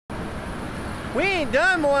We ain't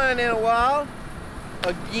done one in a while.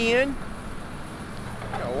 Again.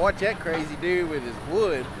 Gotta watch that crazy dude with his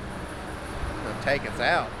wood. He's gonna take us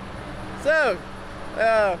out. So,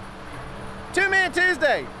 2 Minute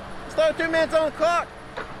Tuesday. Let's throw 2 minutes on the clock.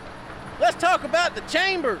 Let's talk about the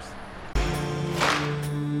Chambers.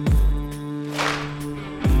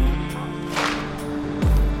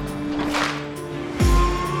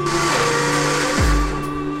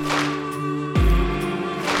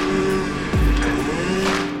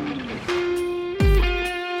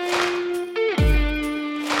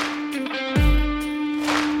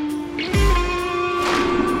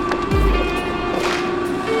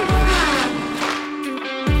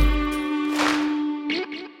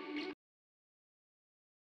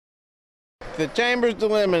 The Chambers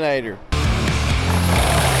Delimbinator.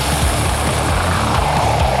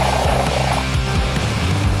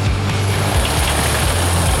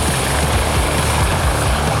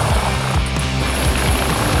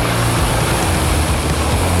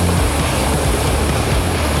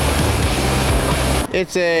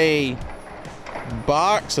 It's a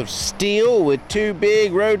box of steel with 2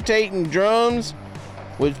 big rotating drums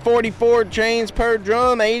with 44 chains per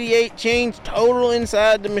drum, 88 chains total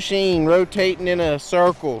inside the machine, rotating in a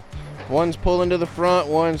circle. One's pulling to the front,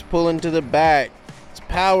 one's pulling to the back. It's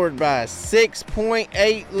powered by a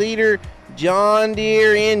 6.8 liter John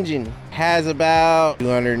Deere engine. Has about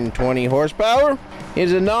 220 horsepower. It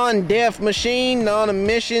is a non-def machine,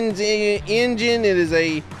 non-emissions engine. It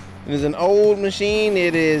is an old machine.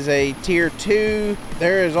 It is a tier 2.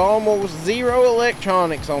 There is almost zero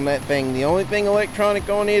electronics on that thing. The only thing electronic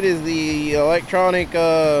on it is the electronic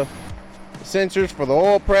sensors for the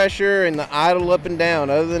oil pressure and the idle up and down.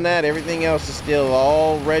 Other than that, everything else is still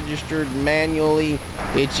all registered manually.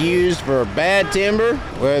 It's used for bad timber,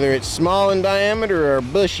 whether it's small in diameter or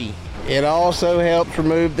bushy. It also helps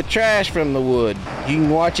remove the trash from the wood. You can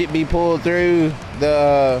watch it be pulled through.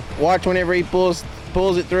 Watch whenever he pulls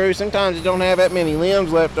it through. Sometimes it don't have that many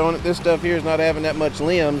limbs left on it. This stuff here is not having that much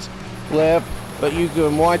limbs left, but you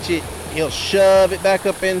can watch it. He'll shove it back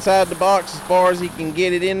up inside the box as far as he can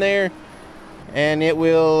get it in there, and it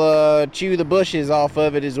will chew the bushes off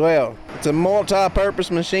of it as well. It's a multi-purpose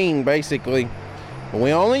machine basically.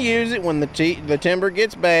 We only use it when the timber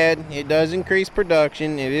gets bad. It does increase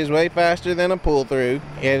production. It is way faster than a pull-through.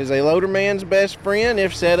 It is a loader man's best friend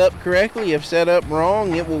if set up correctly. If set up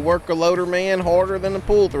wrong, it will work a loader man harder than a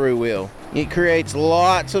pull-through will. It creates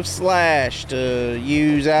lots of slash to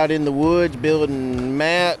use out in the woods, building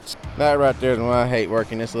mats. That right there is why I hate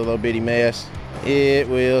working this little bitty mess. It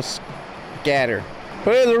will scatter.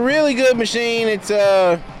 But it's a really good machine. It's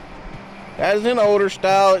as an older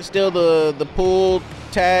style. It's still the pull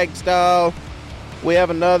tag style. We have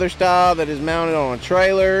another style that is mounted on a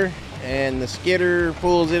trailer, and the skidder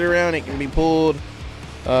pulls it around. It can be pulled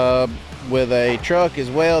with a truck as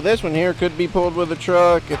well. This one here could be pulled with a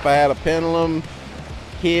truck if I had a pendulum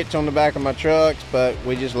hitch on the back of my trucks, but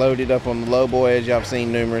we just load it up on the low boy, as y'all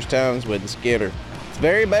seen numerous times with the skidder. It's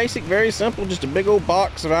very basic, very simple, just a big old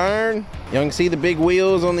box of iron. Y'all can see the big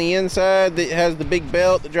wheels on the inside that has the big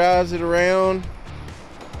belt that drives it around.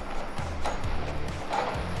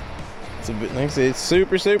 Like I said, it's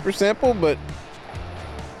super simple, but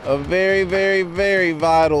a very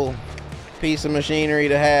vital piece of machinery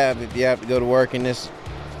to have if you have to go to work in this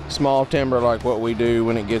small timber like what we do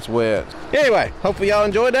when it gets wet. Anyway, hopefully y'all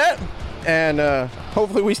enjoyed that, and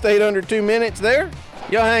hopefully we stayed under 2 minutes there.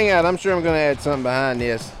 Y'all hang out. I'm sure I'm gonna add something behind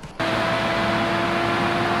this.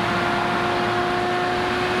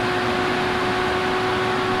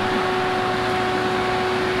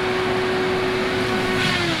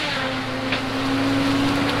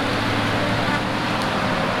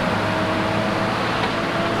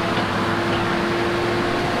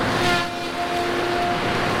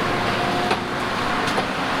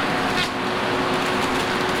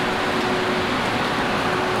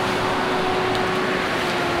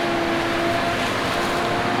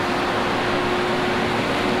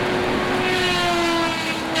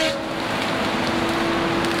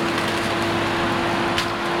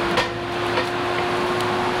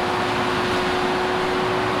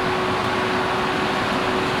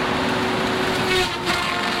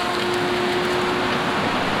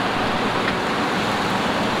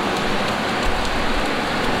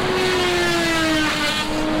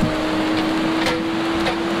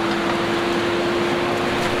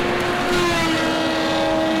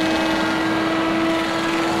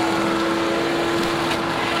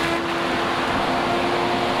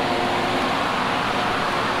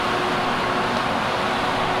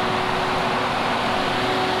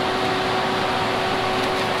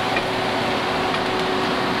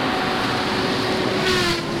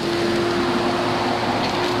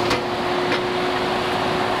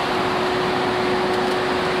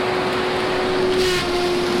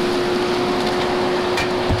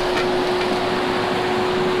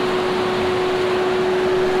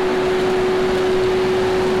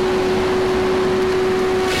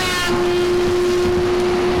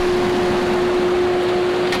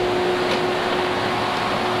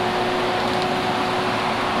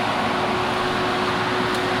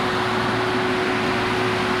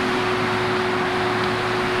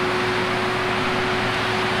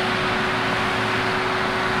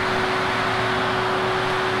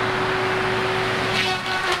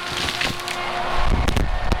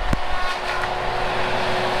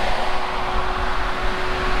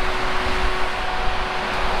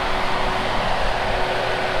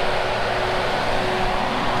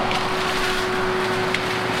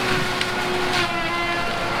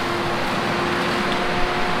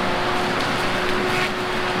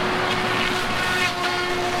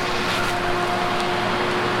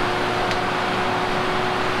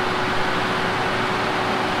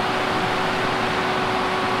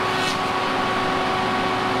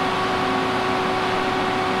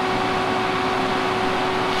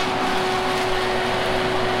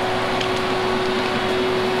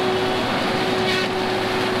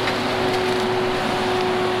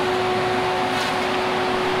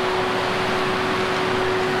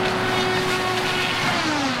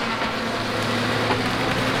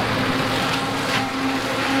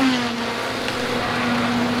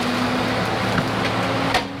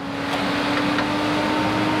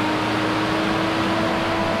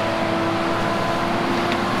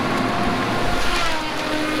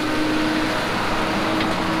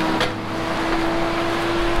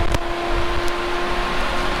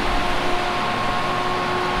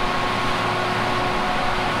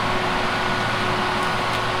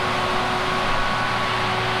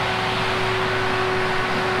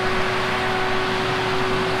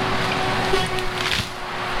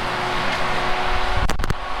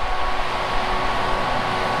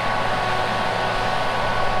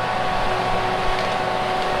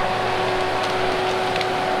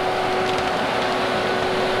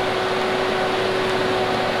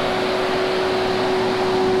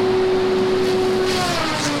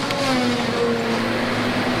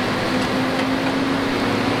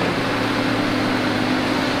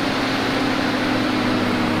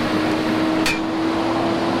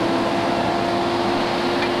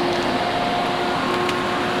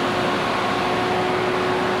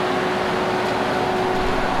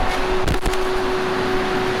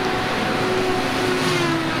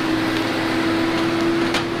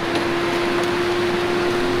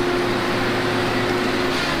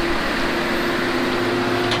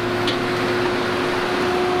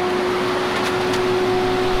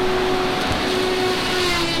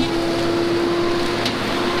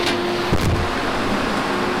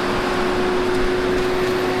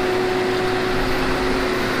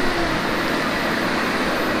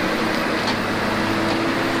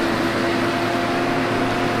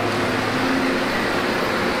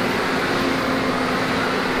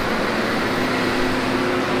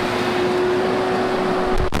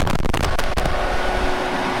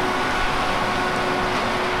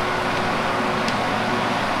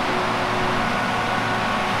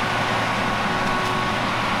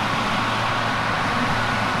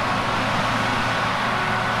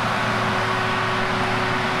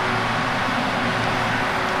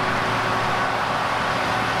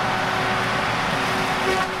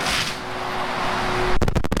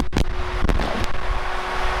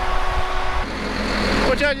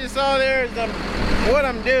 saw there is what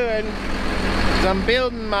I'm doing is I'm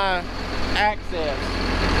building my access.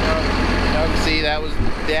 Y'all can see that was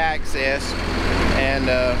the access, and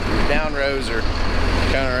down rows are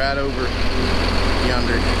kind of right over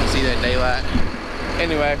yonder. You can see that daylight.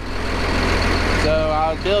 Anyway, so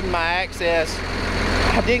I was building my access.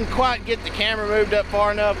 I didn't quite get the camera moved up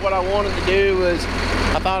far enough. What I wanted to do was,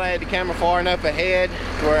 I thought I had the camera far enough ahead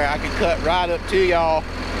where I could cut right up to y'all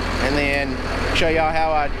and then show y'all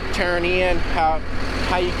how I turn in, how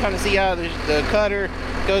you kind of see how the cutter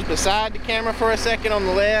goes beside the camera for a second on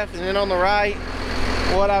the left and then on the right.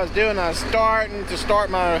 What I was doing, I was starting to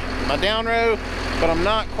start my down row, but I'm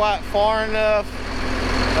not quite far enough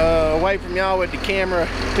away from y'all with the camera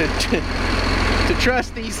to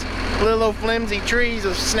trust these little flimsy trees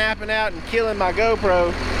of snapping out and killing my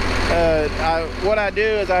GoPro. What I do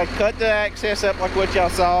is I cut the access up like what y'all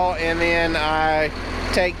saw, and then I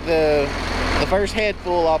take the first head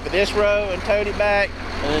full off of this row and tote it back,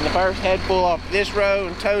 and then the first head full off of this row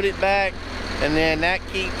and tote it back, and then that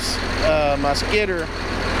keeps my skidder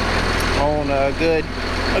on a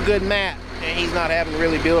good mat, and he's not having to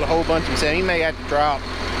really build a whole bunch himself. He may have to drop,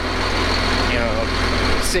 you know,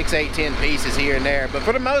 6, 8, 10 pieces here and there, but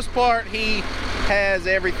for the most part he has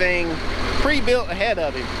everything pre-built ahead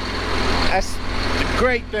of him. That's the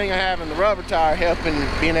great thing of having the rubber tire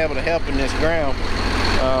being able to help in this ground.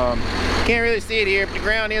 Can't really see it here, but the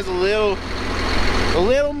ground is a little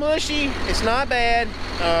mushy. It's not bad.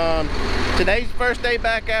 Today's the first day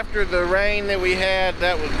back after the rain that we had.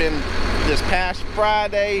 That was been this past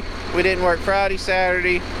Friday. We didn't work Friday,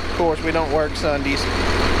 Saturday. Of course, we don't work Sundays.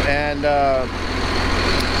 And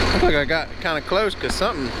looks like I got kind of close because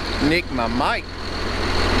something nicked my mic,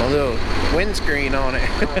 my little windscreen on it.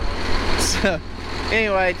 So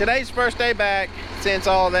anyway, today's the first day back since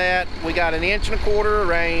all that. We got 1.25 inches of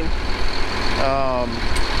rain.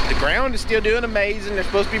 The ground is still doing amazing. They're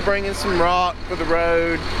supposed to be bringing some rock for the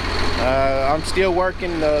road. I'm still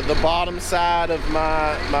working the bottom side of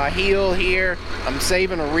my hill here. I'm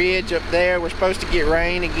saving a ridge up there. We're supposed to get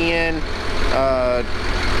rain again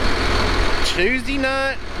Tuesday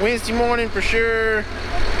night, Wednesday morning for sure,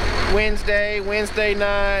 Wednesday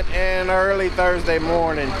night, and early Thursday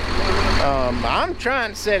morning. I'm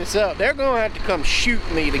trying to set us up. They're gonna have to come shoot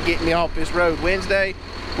me to get me off this road Wednesday.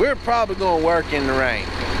 We're probably gonna work in the rain.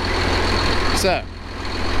 So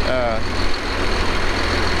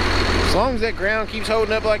as long as that ground keeps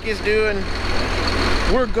holding up like it's doing,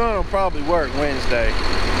 we're gonna probably work Wednesday.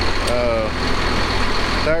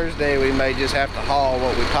 Thursday we may just have to haul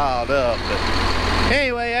what we piled up, but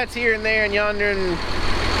anyway, that's here and there and yonder, and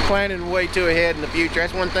planning way too ahead in the future.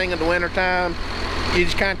 That's one thing in the winter time. You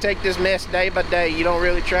just kind of take this mess day by day. You don't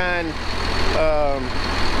really try and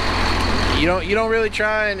you don't really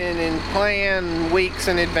try and plan weeks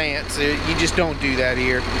in advance. You just don't do that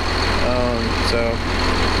here. So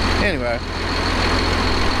anyway,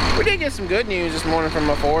 we did get some good news this morning from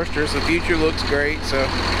my foresters. The future looks great, so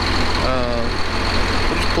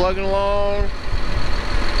we're just plugging along.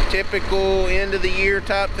 Typical end of the year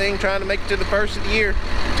type thing, trying to make it to the first of the year.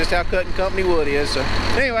 Just how cutting company wood is. So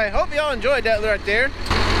anyway, hope y'all enjoyed that right there.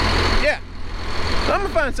 Yeah, so I'm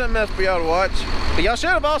gonna find something else for y'all to watch. But y'all should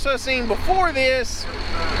have also seen before this,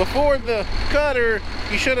 before the cutter,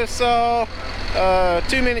 you should have saw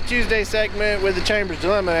 2 Minute Tuesday segment with the Chambers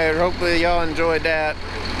Delimbinator. Hopefully y'all enjoyed that.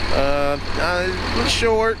 It's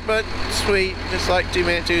short but sweet, just like 2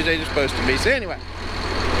 Minute Tuesdays are supposed to be. So anyway,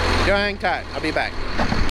 y'all hang tight. I'll be back.